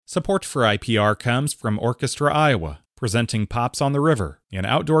Support for IPR comes from Orchestra Iowa, presenting Pops on the River, an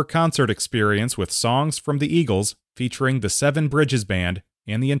outdoor concert experience with songs from the Eagles featuring the Seven Bridges Band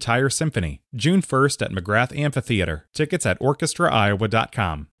and the entire symphony. June 1st at McGrath Amphitheater. Tickets at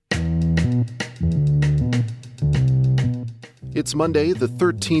orchestraiowa.com. It's Monday, the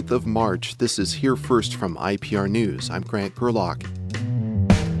 13th of March. This is Here First from IPR News. I'm Grant Gerlach.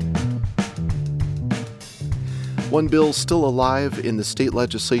 One bill still alive in the state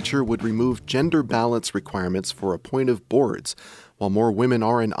legislature would remove gender balance requirements for appointive boards. While more women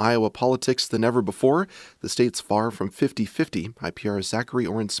are in Iowa politics than ever before, the state's far from 50-50. IPR's Zachary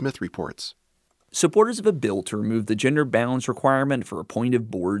Oren-Smith reports. Supporters of a bill to remove the gender balance requirement for appointive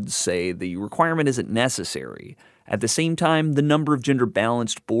boards say the requirement isn't necessary. At the same time, the number of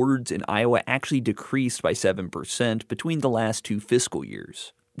gender-balanced boards in Iowa actually decreased by 7% between the last two fiscal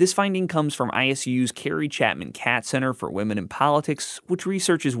years. This finding comes from ISU's Carrie Chapman Catt Center for Women in Politics, which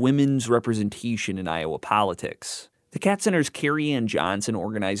researches women's representation in Iowa politics. The Catt Center's Carrie Ann Johnson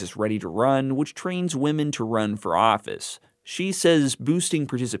organizes Ready to Run, which trains women to run for office. She says boosting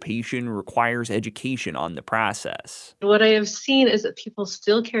participation requires education on the process. What I have seen is that people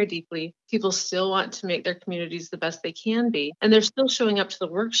still care deeply. People still want to make their communities the best they can be. And they're still showing up to the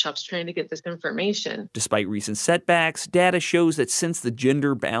workshops trying to get this information. Despite recent setbacks, data shows that since the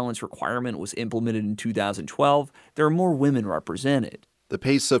gender balance requirement was implemented in 2012, there are more women represented. The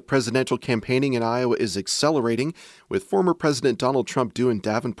pace of presidential campaigning in Iowa is accelerating, with former President Donald Trump due in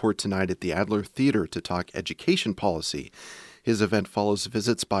Davenport tonight at the Adler Theater to talk education policy. His event follows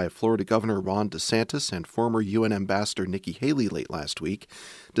visits by Florida Governor Ron DeSantis and former UN Ambassador Nikki Haley late last week.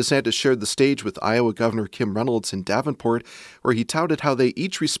 DeSantis shared the stage with Iowa Governor Kim Reynolds in Davenport, where he touted how they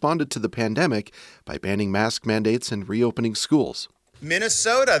each responded to the pandemic by banning mask mandates and reopening schools.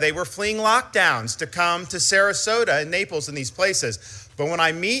 Minnesota, they were fleeing lockdowns to come to Sarasota and Naples and these places. But when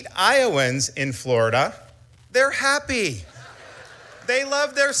I meet Iowans in Florida, they're happy. They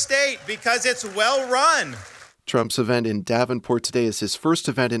love their state because it's well run. Trump's event in Davenport today is his first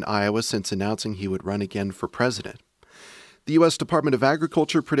event in Iowa since announcing he would run again for president. The U.S. Department of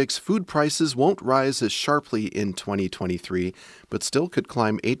Agriculture predicts food prices won't rise as sharply in 2023, but still could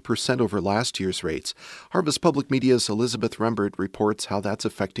climb 8% over last year's rates. Harvest Public Media's Elizabeth Rembert reports how that's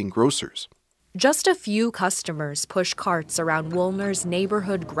affecting grocers. Just a few customers push carts around Woolner's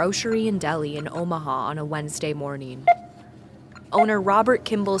neighborhood grocery and deli in Omaha on a Wednesday morning. Owner Robert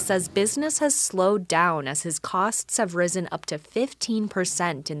Kimball says business has slowed down as his costs have risen up to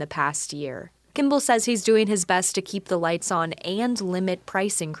 15% in the past year. Kimball says he's doing his best to keep the lights on and limit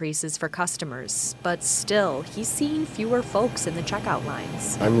price increases for customers, but still, he's seeing fewer folks in the checkout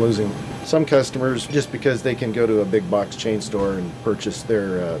lines. I'm losing some customers just because they can go to a big box chain store and purchase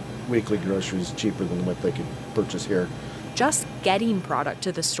their weekly groceries cheaper than what they could purchase here. Just getting product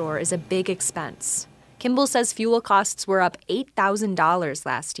to the store is a big expense. Kimball says fuel costs were up $8,000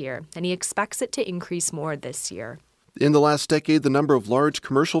 last year, and he expects it to increase more this year. In the last decade, the number of large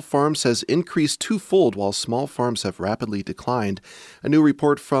commercial farms has increased twofold, while small farms have rapidly declined. A new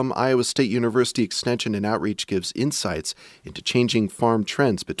report from Iowa State University Extension and Outreach gives insights into changing farm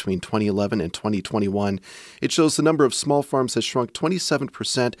trends between 2011 and 2021. It shows the number of small farms has shrunk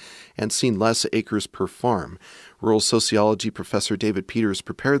 27% and seen less acres per farm. Rural sociology professor David Peters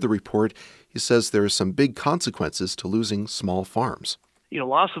prepared the report. He says there are some big consequences to losing small farms.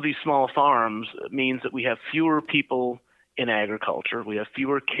 Loss of these small farms means that we have fewer people in agriculture. We have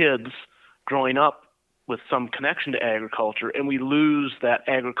fewer kids growing up with some connection to agriculture, and we lose that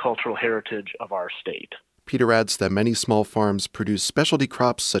agricultural heritage of our state. Peter adds that many small farms produce specialty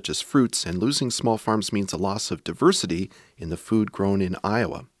crops such as fruits, and losing small farms means a loss of diversity in the food grown in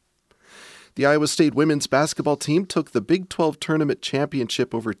Iowa. The Iowa State women's basketball team took the Big 12 tournament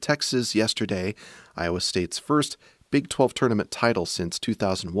championship over Texas yesterday, Iowa State's first Big 12 tournament title since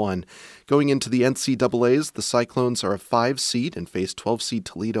 2001. Going into the NCAAs, the Cyclones are a 5 seed and face 12 seed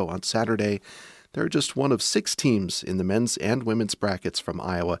Toledo on Saturday. They're just one of 6 teams in the men's and women's brackets from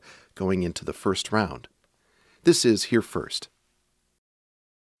Iowa going into the first round. This is Here First.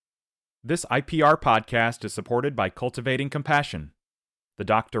 This IPR podcast is supported by Cultivating Compassion, the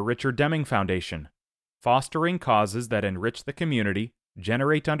Dr. Richard Deming Foundation, fostering causes that enrich the community,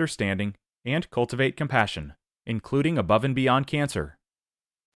 generate understanding, and cultivate compassion, including above and beyond cancer.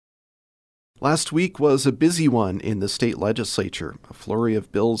 Last week was a busy one in the state legislature. A flurry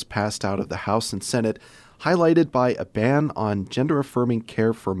of bills passed out of the House and Senate, highlighted by a ban on gender-affirming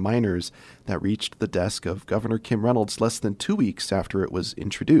care for minors that reached the desk of Governor Kim Reynolds less than 2 weeks after it was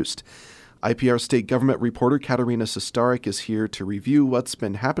introduced. IPR state government reporter Katerina Sestarik is here to review what's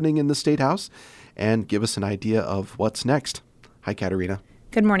been happening in the State House and give us an idea of what's next. Hi, Katerina.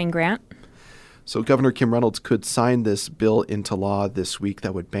 Good morning, Grant. So Governor Kim Reynolds could sign this bill into law this week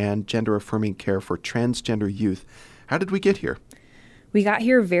that would ban gender-affirming care for transgender youth. How did we get here? We got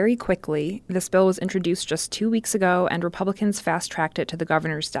here very quickly. This bill was introduced just 2 weeks ago, and Republicans fast-tracked it to the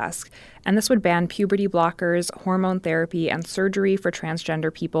governor's desk. And this would ban puberty blockers, hormone therapy, and surgery for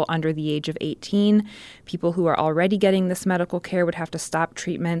transgender people under the age of 18. People who are already getting this medical care would have to stop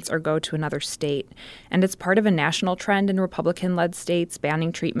treatments or go to another state. And it's part of a national trend in Republican-led states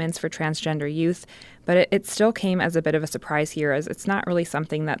banning treatments for transgender youth. But it still came as a bit of a surprise here, as it's not really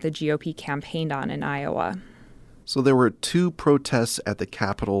something that the GOP campaigned on in Iowa. So there were 2 protests at the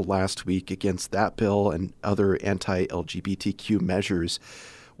Capitol last week against that bill and other anti-LGBTQ measures.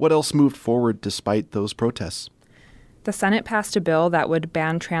 What else moved forward despite those protests? The Senate passed a bill that would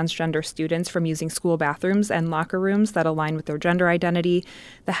ban transgender students from using school bathrooms and locker rooms that align with their gender identity.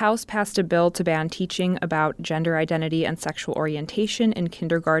 The House passed a bill to ban teaching about gender identity and sexual orientation in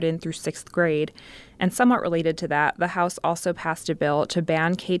kindergarten through 6th grade. And somewhat related to that, the House also passed a bill to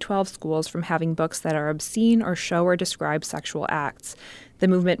ban K-12 schools from having books that are obscene or show or describe sexual acts. The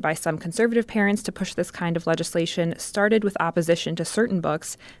movement by some conservative parents to push this kind of legislation started with opposition to certain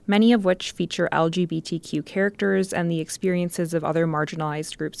books, many of which feature LGBTQ characters and the experiences of other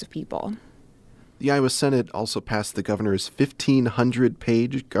marginalized groups of people. The Iowa Senate also passed the governor's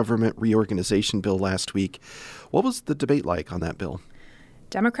 1,500-page government reorganization bill last week. What was the debate like on that bill?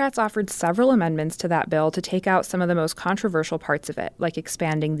 Democrats offered several amendments to that bill to take out some of the most controversial parts of it, like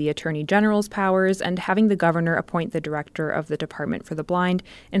expanding the Attorney General's powers and having the governor appoint the director of the Department for the Blind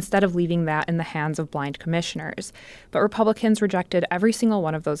instead of leaving that in the hands of blind commissioners. But Republicans rejected every single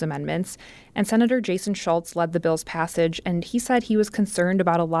one of those amendments, and Senator Jason Schultz led the bill's passage, and he said he was concerned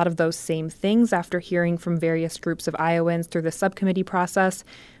about a lot of those same things after hearing from various groups of Iowans through the subcommittee process.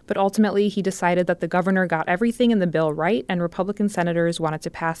 But ultimately, he decided that the governor got everything in the bill right, and Republican senators wanted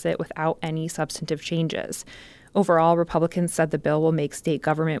to pass it without any substantive changes. Overall, Republicans said the bill will make state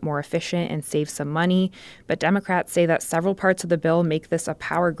government more efficient and save some money, but Democrats say that several parts of the bill make this a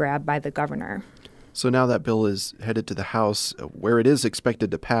power grab by the governor. So now that bill is headed to the House, where it is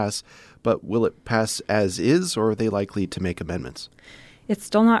expected to pass, but will it pass as is, or are they likely to make amendments? It's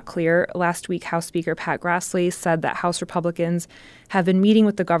still not clear. Last week, House Speaker Pat Grassley said that House Republicans have been meeting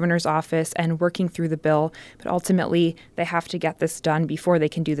with the governor's office and working through the bill, but ultimately they have to get this done before they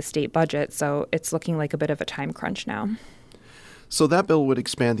can do the state budget, so it's looking like a bit of a time crunch now. So that bill would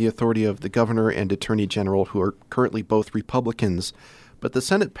expand the authority of the governor and attorney general, who are currently both Republicans, but the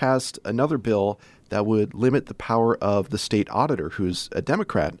Senate passed another bill that would limit the power of the state auditor, who's a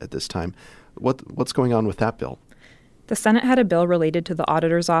Democrat at this time. What's going on with that bill? The Senate had a bill related to the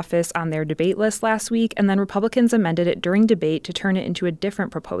auditor's office on their debate list last week, and then Republicans amended it during debate to turn it into a different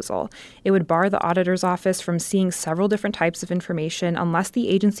proposal. It would bar the auditor's office from seeing several different types of information unless the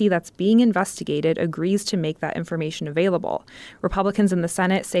agency that's being investigated agrees to make that information available. Republicans in the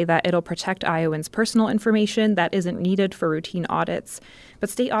Senate say that it'll protect Iowans' personal information that isn't needed for routine audits. But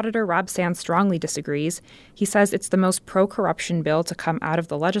State Auditor Rob Sands strongly disagrees. He says it's the most pro-corruption bill to come out of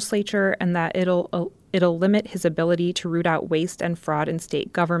the legislature and that it'll limit his ability to root out waste and fraud in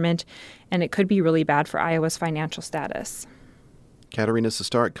state government, and it could be really bad for Iowa's financial status. Katerina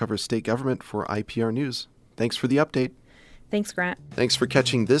Sestaric covers state government for IPR News. Thanks for the update. Thanks, Grant. Thanks for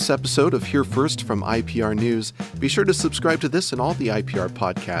catching this episode of Hear First from IPR News. Be sure to subscribe to this and all the IPR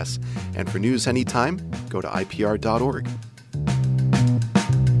podcasts. And for news anytime, go to IPR.org.